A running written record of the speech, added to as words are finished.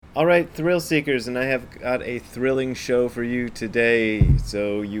All right, thrill seekers, and I have got a thrilling show for you today.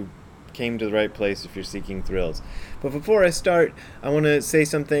 So you came to the right place if you're seeking thrills. But before I start, I want to say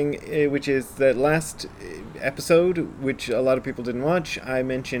something, which is that last episode, which a lot of people didn't watch, I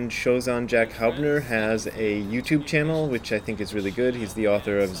mentioned Shozan Jack Haubner has a YouTube channel, which I think is really good. He's the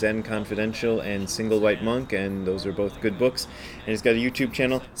author of Zen Confidential and Single White Monk, and those are both good books. And he's got a YouTube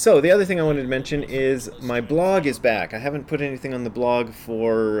channel. So the other thing I wanted to mention is my blog is back. I haven't put anything on the blog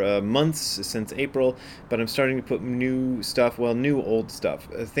for months, since April, but I'm starting to put new stuff, well, new old stuff,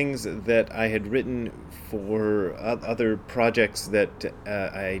 things that I had written for other projects that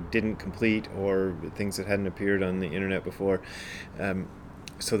I didn't complete, or things that hadn't appeared on the internet before.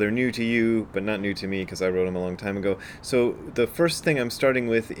 So they're new to you, but not new to me because I wrote them a long time ago. So the first thing I'm starting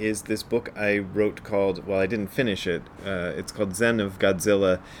with is this book I wrote called, well, I didn't finish it. It's called Zen of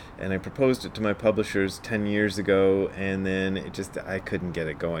Godzilla, and I proposed it to my publishers 10 years ago, and then I couldn't get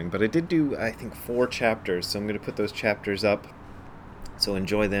it going. But I did do, I think, 4 chapters, so I'm going to put those chapters up. So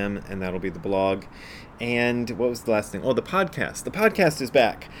enjoy them, and that'll be the blog. And what was the last thing? Oh, the podcast. The podcast is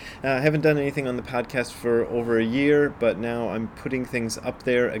back. I haven't done anything on the podcast for over a year, but now I'm putting things up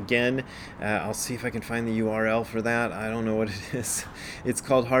there again. I'll see if I can find the URL for that. I don't know what it is. It's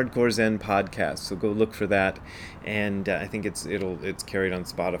called Hardcore Zen Podcast, so go look for that. And I think it's carried on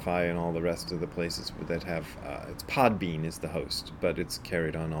Spotify and all the rest of the places that have. It's Podbean is the host, but it's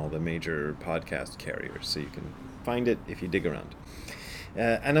carried on all the major podcast carriers, so you can find it if you dig around.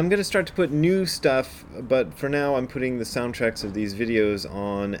 And I'm going to start to put new stuff, but for now I'm putting the soundtracks of these videos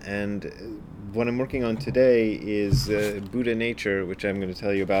on, and what I'm working on today is Buddha Nature, which I'm going to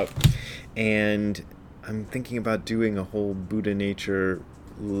tell you about, and I'm thinking about doing a whole Buddha Nature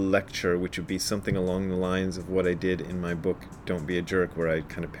lecture, which would be something along the lines of what I did in my book, Don't Be a Jerk, where I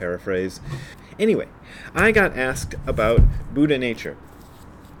kind of paraphrase. Anyway, I got asked about Buddha Nature.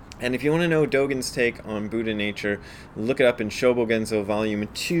 And if you want to know Dogen's take on Buddha Nature, look it up in Shobogenzo Volume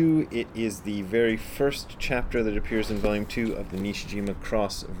 2. It is the very first chapter that appears in Volume 2 of the Nishijima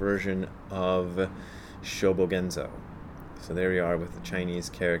Cross version of Shobogenzo. So there you are with the Chinese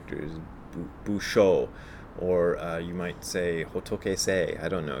characters, Busho, or you might say Hotoke-sei. I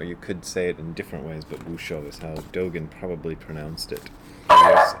don't know. You could say it in different ways, but Busho is how Dogen probably pronounced it.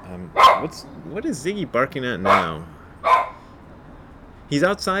 Yes, what is Ziggy barking at now? He's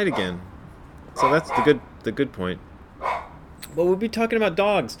outside again, so that's the good point. Well, we'll be talking about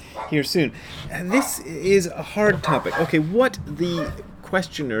dogs here soon. This is a hard topic. Okay, what the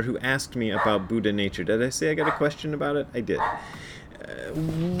questioner who asked me about Buddha Nature, did I say I got a question about it? I did.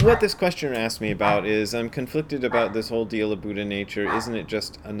 What this questioner asked me about is, I'm conflicted about this whole deal of Buddha Nature. Isn't it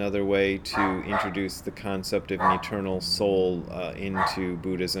just another way to introduce the concept of an eternal soul into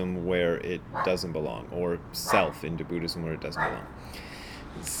Buddhism where it doesn't belong, or self into Buddhism where it doesn't belong?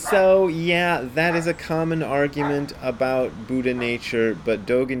 So, yeah, that is a common argument about Buddha Nature, but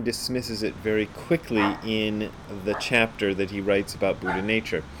Dogen dismisses it very quickly in the chapter that he writes about Buddha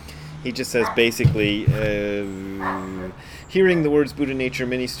Nature. He just says, basically, hearing the words Buddha Nature,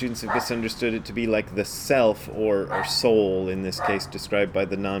 many students have misunderstood it to be like the self, or soul, in this case, described by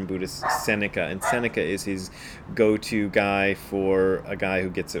the non-Buddhist Seneca. And Seneca is his go-to guy for a guy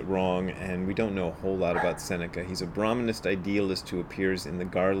who gets it wrong, and we don't know a whole lot about Seneca. He's a Brahmanist idealist who appears in the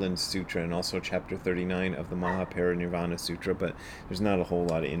Garland Sutra and also chapter 39 of the Mahaparinirvana Sutra, but there's not a whole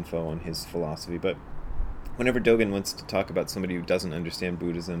lot of info on his philosophy. But whenever Dogen wants to talk about somebody who doesn't understand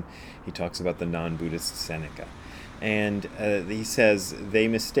Buddhism, he talks about the non-Buddhist Seneca. And he says they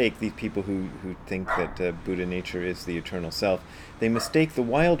mistake, these people who think that Buddha Nature is the eternal self, they mistake the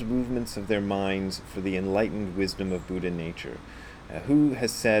wild movements of their minds for the enlightened wisdom of Buddha Nature. Who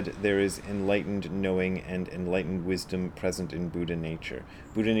has said there is enlightened knowing and enlightened wisdom present in Buddha Nature?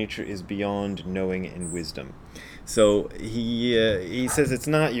 Buddha Nature is beyond knowing and wisdom. So he says it's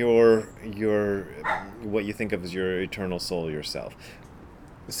not your what you think of as your eternal soul yourself.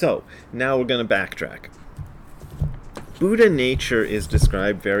 So now we're going to backtrack. Buddha Nature is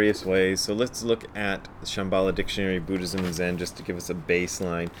described various ways, so let's look at the Shambhala Dictionary of Buddhism and Zen just to give us a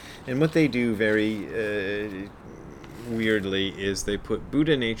baseline. And what they do very weirdly is they put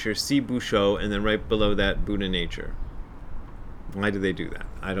Buddha Nature, see Busho, and then right below that Buddha Nature. Why do they do that?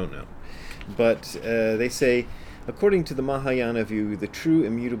 I don't know. But they say, according to the Mahayana view, the true,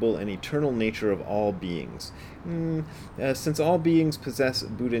 immutable, and eternal nature of all beings. Since all beings possess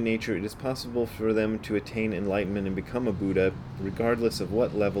Buddha nature, it is possible for them to attain enlightenment and become a Buddha, regardless of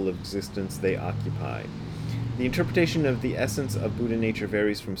what level of existence they occupy. The interpretation of the essence of Buddha nature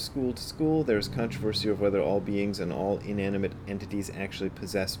varies from school to school. There is controversy over whether all beings and all inanimate entities actually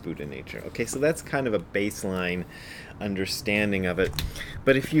possess Buddha nature. Okay, so that's kind of a baseline understanding of it.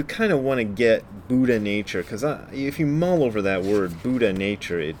 But if you kind of want to get Buddha nature, because if you mull over that word, Buddha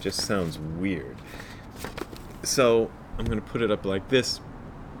nature, it just sounds weird. So I'm going to put it up like this.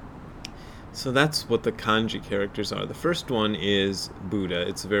 So that's what the kanji characters are. The first one is Buddha.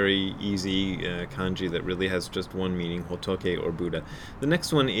 It's a very easy kanji that really has just one meaning, Hotoke or Buddha. The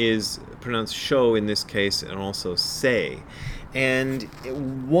next one is pronounced sho in this case, and also sei. And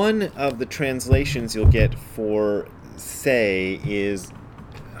one of the translations you'll get for sei is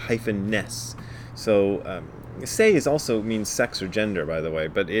 -ness. So sei is also means sex or gender, by the way,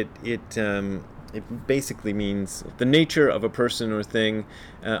 but it basically means the nature of a person or thing.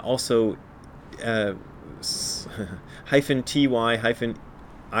 Also -ty,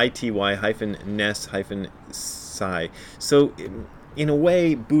 -ity, -ness, -sai. So in a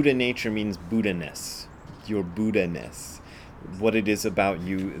way, Buddha nature means Buddha-ness, your Buddha-ness, what it is about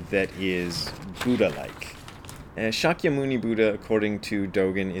you that is Buddha-like. Shakyamuni Buddha, according to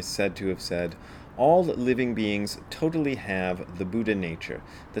Dogen, is said to have said, "All living beings totally have the Buddha nature.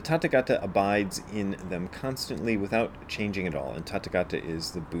 The Tathagata abides in them constantly without changing at all." And Tathagata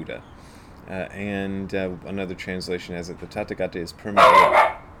is the Buddha. Another translation has it, the Tathagata is permanently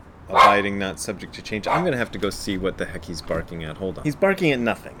abiding, not subject to change. I'm going to have to go see what the heck he's barking at. Hold on. He's barking at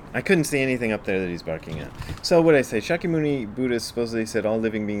nothing. I couldn't see anything up there that he's barking at. So what did I say? Shakyamuni Buddha supposedly said all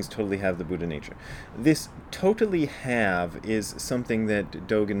living beings totally have the Buddha nature. This totally have is something that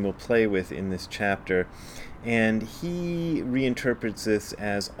Dogen will play with in this chapter. And he reinterprets this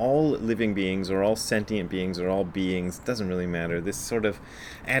as all living beings, or all sentient beings, or all beings. Doesn't really matter. This sort of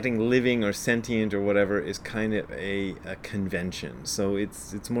adding living or sentient or whatever is kind of a convention. So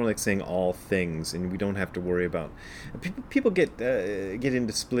it's more like saying all things, and we don't have to worry about. People get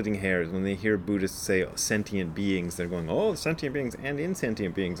into splitting hairs when they hear Buddhists say sentient beings. They're going, oh, sentient beings and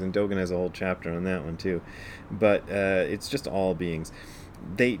insentient beings, and Dogen has a whole chapter on that one too. But it's just all beings.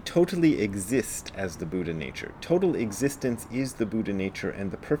 They totally exist as the Buddha nature. Total existence is the Buddha nature,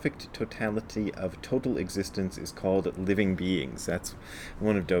 and the perfect totality of total existence is called living beings. That's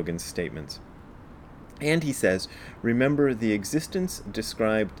one of Dogen's statements. And he says, remember, the existence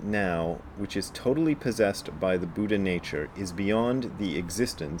described now, which is totally possessed by the Buddha nature, is beyond the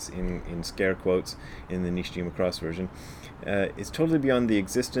existence, in scare quotes in the Nishijima Cross version, is totally beyond the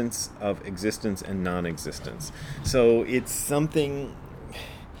existence of existence and non-existence. So it's something.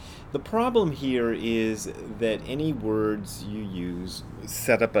 The problem here is that any words you use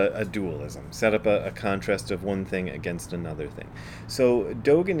set up a dualism, set up a contrast of one thing against another thing. So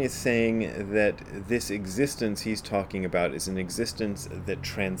Dogen is saying that this existence he's talking about is an existence that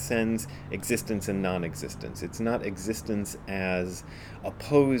transcends existence and non-existence. It's not existence as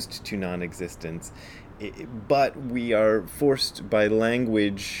opposed to non-existence, but we are forced by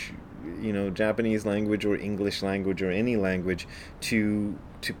language, Japanese language or English language or any language, to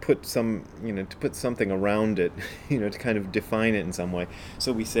put something around it, to kind of define it in some way.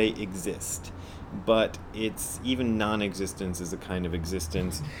 So we say exist, but it's even non-existence is a kind of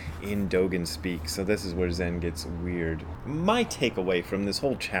existence in Dogen speak. So this is where Zen gets weird. My takeaway from this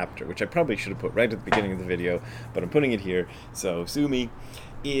whole chapter, which I probably should have put right at the beginning of the video, but I'm putting it here, so sue me,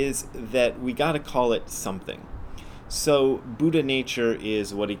 is that we got to call it something. So Buddha nature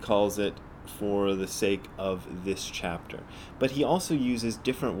is what he calls it for the sake of this chapter. But he also uses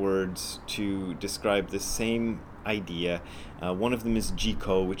different words to describe the same idea. One of them is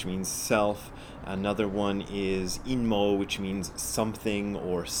jiko, which means self. Another one is inmo, which means something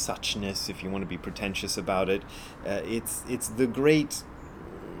or suchness, if you want to be pretentious about it. It's the great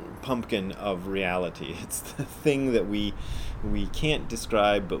pumpkin of reality. It's the thing that we can't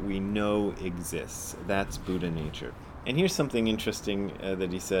describe, but we know exists. That's Buddha nature. And here's something interesting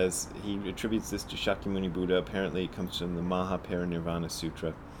that he says. He attributes this to Shakyamuni Buddha. Apparently it comes from the Mahaparinirvana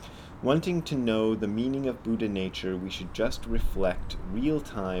Sutra. Wanting to know the meaning of Buddha nature, we should just reflect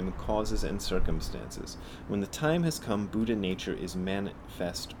real-time causes and circumstances. When the time has come, Buddha nature is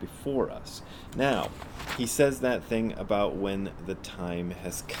manifest before us. Now, he says that thing about when the time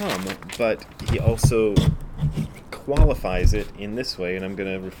has come, but he also qualifies it in this way, and I'm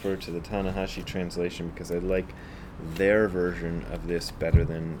going to refer to the Tanahashi translation because I like their version of this better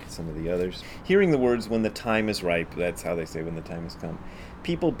than some of the others. Hearing the words, when the time is ripe, that's how they say when the time has come.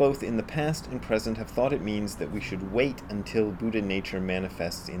 People both in the past and present have thought it means that we should wait until Buddha nature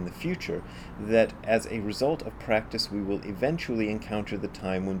manifests in the future, that as a result of practice we will eventually encounter the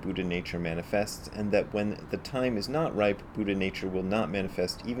time when Buddha nature manifests, and that when the time is not ripe, Buddha nature will not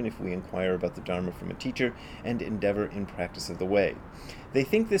manifest even if we inquire about the Dharma from a teacher and endeavor in practice of the way. They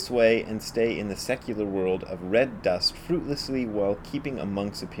think this way and stay in the secular world of red dust fruitlessly while keeping a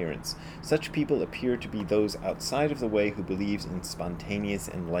monk's appearance. Such people appear to be those outside of the way who believes in spontaneous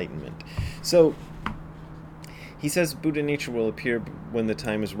enlightenment. So, he says Buddha nature will appear when the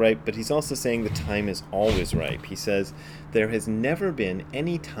time is ripe, but he's also saying the time is always ripe. He says, there has never been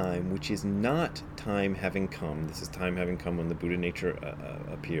any time which is not time having come. This is time having come when the Buddha nature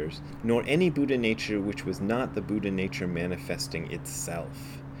appears. Nor any Buddha nature which was not the Buddha nature manifesting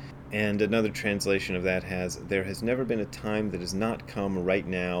itself. And another translation of that has, there has never been a time that has not come right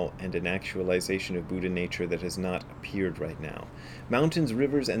now, and an actualization of Buddha nature that has not appeared right now. Mountains,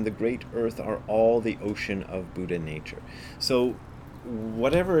 rivers, and the great earth are all the ocean of Buddha nature. So,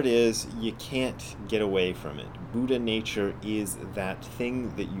 whatever it is, you can't get away from it. Buddha nature is that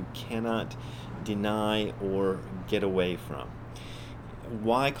thing that you cannot deny or get away from.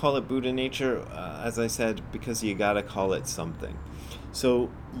 Why call it Buddha nature? As I said, because you gotta call it something. So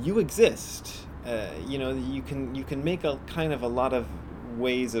you exist. You can make a kind of a lot of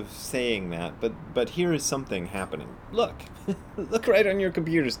ways of saying that, but here is something happening. Look, look right on your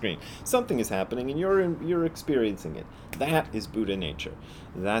computer screen. Something is happening, and you're experiencing it. That is Buddha nature.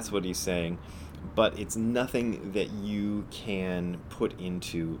 That's what he's saying, but it's nothing that you can put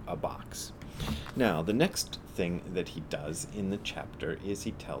into a box. Now, the next thing that he does in the chapter is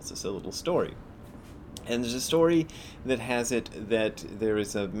he tells us a little story. And there's a story that has it that there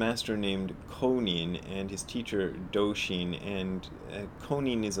is a master named Konin and his teacher Doshin, and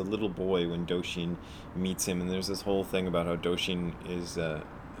Konin is a little boy when Doshin meets him, and there's this whole thing about how Doshin is,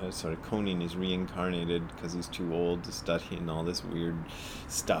 Konin is reincarnated because he's too old to study and all this weird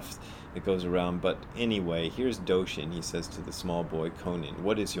stuff that goes around. But anyway, here's Doshin. He says to the small boy Konin,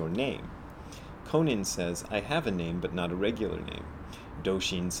 "What is your name?" Konin says, "I have a name, but not a regular name."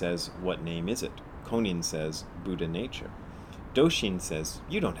 Doshin says, "What name is it?" Konin says, "Buddha nature." Doshin says,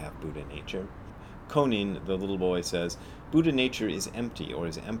 "You don't have Buddha nature." Konin, the little boy, says, "Buddha nature is empty, or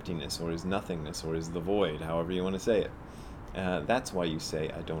is emptiness, or is nothingness, or is the void," however you want to say it. That's why you say,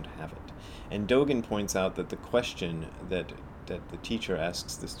 "I don't have it." And Dogen points out that the question that the teacher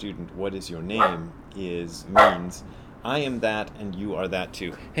asks the student, "What is your name?" means, I am that and you are that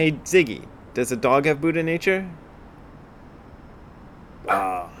too. Hey, Ziggy, does a dog have Buddha nature?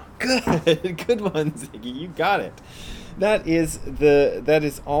 Good one, Ziggy. You got it. That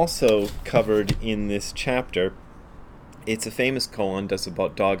is also covered in this chapter. It's a famous koan. Does a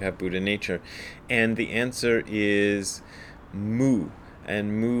dog have Buddha nature? And the answer is mu.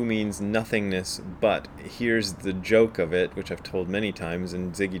 And mu means nothingness, but here's the joke of it, which I've told many times,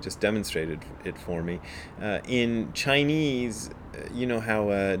 and Ziggy just demonstrated it for me. In Chinese, you know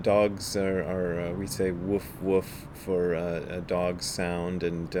how dogs are we say woof woof for a dog's sound,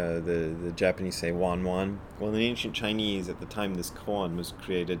 and the Japanese say wan wan. Well, in ancient Chinese, at the time this koan was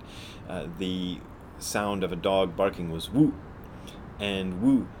created, the sound of a dog barking was woo, and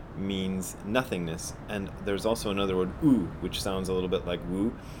woo means nothingness. And there's also another word, oo, which sounds a little bit like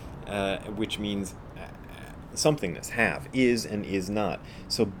woo, which means somethingness, have, is and is not.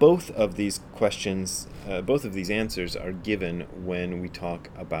 So both of these questions, both of these answers are given when we talk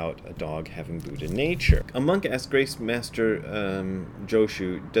about a dog having Buddha nature. A monk asked Grace Master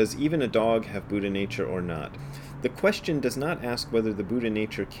Joshu, "Does even a dog have Buddha nature or not?" The question does not ask whether the Buddha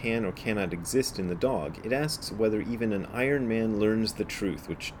nature can or cannot exist in the dog. It asks whether even an Iron Man learns the truth,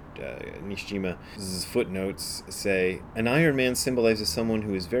 which Nishima's footnotes say, "An Iron Man symbolizes someone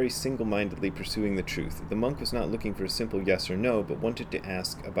who is very single-mindedly pursuing the truth." The monk was not looking for a simple yes or no, but wanted to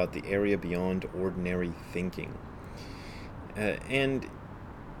ask about the area beyond ordinary thinking. And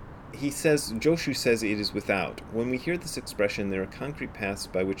he says, Joshu says it is without. When we hear this expression, there are concrete paths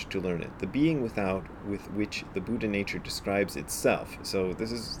by which to learn it. The being without with which the Buddha nature describes itself. So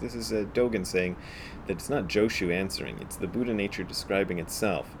this is Dogen saying that it's not Joshu answering, it's the Buddha nature describing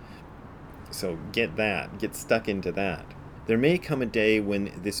itself. So get stuck into that. There may come a day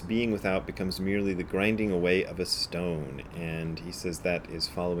when this being without becomes merely the grinding away of a stone, and he says that is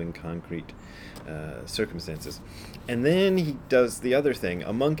following concrete circumstances. And then he does the other thing.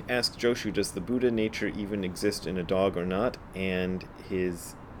 A monk asks Joshu, "Does the Buddha nature even exist in a dog or not?" And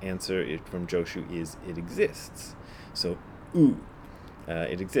his answer from Joshu is, "It exists." So,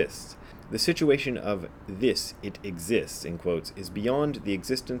 it exists. The situation of this, it exists, in quotes, is beyond the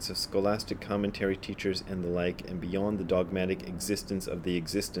existence of scholastic commentary teachers and the like, and beyond the dogmatic existence of the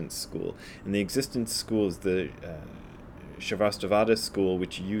existence school. And the existence school is the Shrivastava school,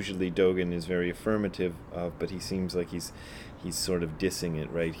 which usually Dogen is very affirmative of, but he seems like he's sort of dissing it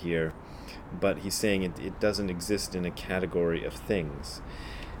right here. But he's saying it doesn't exist in a category of things.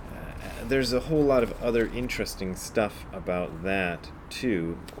 There's a whole lot of other interesting stuff about that,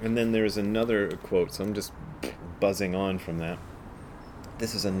 too. And then there's another quote, so I'm just buzzing on from that.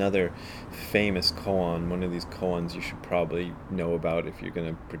 This is another famous koan, one of these koans you should probably know about if you're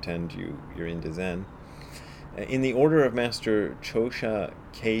going to pretend you're into Zen. In the order of Master Chosha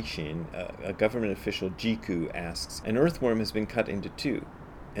Keishin, a government official, Jiku, asks, "An earthworm has been cut into two,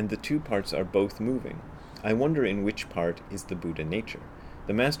 and the two parts are both moving. I wonder in which part is the Buddha nature."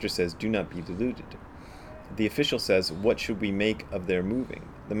 The master says, "Do not be deluded." The official says, "What should we make of their moving?"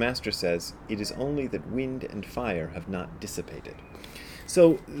 The master says, "It is only that wind and fire have not dissipated."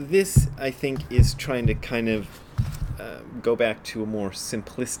 So this, I think, is trying to kind of go back to a more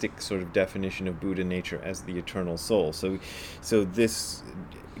simplistic sort of definition of Buddha nature as the eternal soul. So this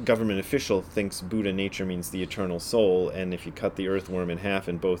government official thinks Buddha nature means the eternal soul, and if you cut the earthworm in half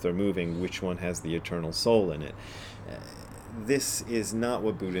and both are moving, which one has the eternal soul in it? This is not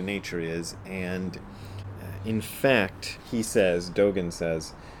what Buddha nature is, and in fact, Dogen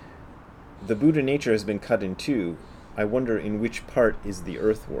says, "The Buddha nature has been cut in two. I wonder in which part is the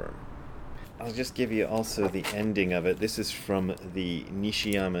earthworm." I'll just give you also the ending of it. This is from the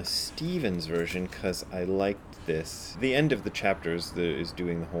Nishiyama Stevens version, because I liked this. The end of the chapters is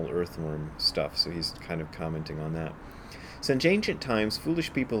doing the whole earthworm stuff, so he's kind of commenting on that. Since ancient times,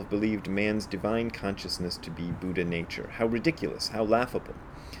 foolish people have believed man's divine consciousness to be Buddha nature. How ridiculous, how laughable.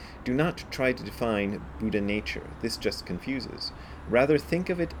 Do not try to define Buddha nature. This just confuses. Rather, think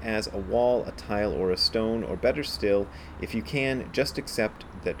of it as a wall, a tile, or a stone, or better still, if you can, just accept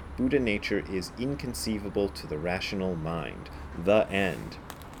that Buddha nature is inconceivable to the rational mind. The end.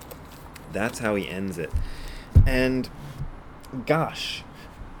 That's how he ends it. And, gosh,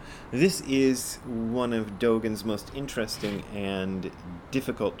 this is one of Dogen's most interesting and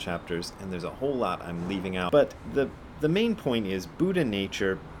difficult chapters, and there's a whole lot I'm leaving out. But the main point is Buddha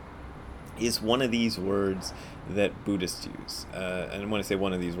nature is one of these words that Buddhists use. And when I say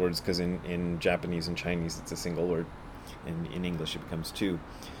one of these words, because in Japanese and Chinese it's a single word, and in English it becomes two.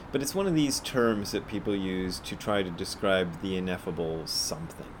 But it's one of these terms that people use to try to describe the ineffable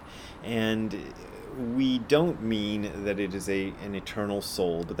something. And we don't mean that it is an eternal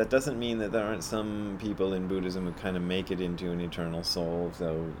soul, but that doesn't mean that there aren't some people in Buddhism who kind of make it into an eternal soul,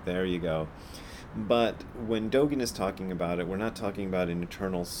 so there you go. But when Dogen is talking about it, we're not talking about an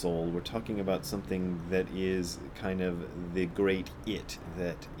eternal soul. We're talking about something that is kind of the great it,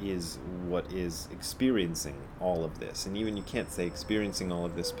 that is what is experiencing all of this. And even you can't say experiencing all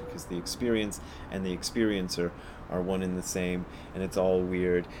of this, because the experience and the experiencer are one and the same, and it's all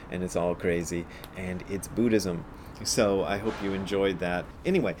weird, and it's all crazy, and it's Buddhism. So I hope you enjoyed that.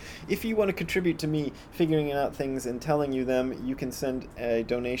 Anyway, if you want to contribute to me figuring out things and telling you them, you can send a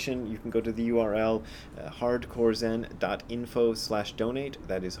donation. You can go to the URL hardcoresen.info/donate.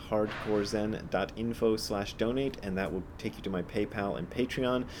 That is hardcoresen.info/donate, and that will take you to my PayPal and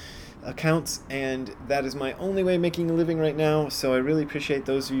Patreon accounts. And that is my only way of making a living right now, so I really appreciate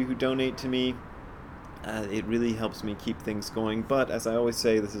those of you who donate to me. It really helps me keep things going, but as I always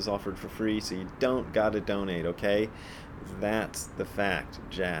say, this is offered for free, so you don't gotta donate, okay? That's the fact,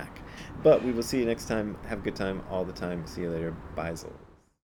 Jack. But we will see you next time. Have a good time all the time. See you later. Bye.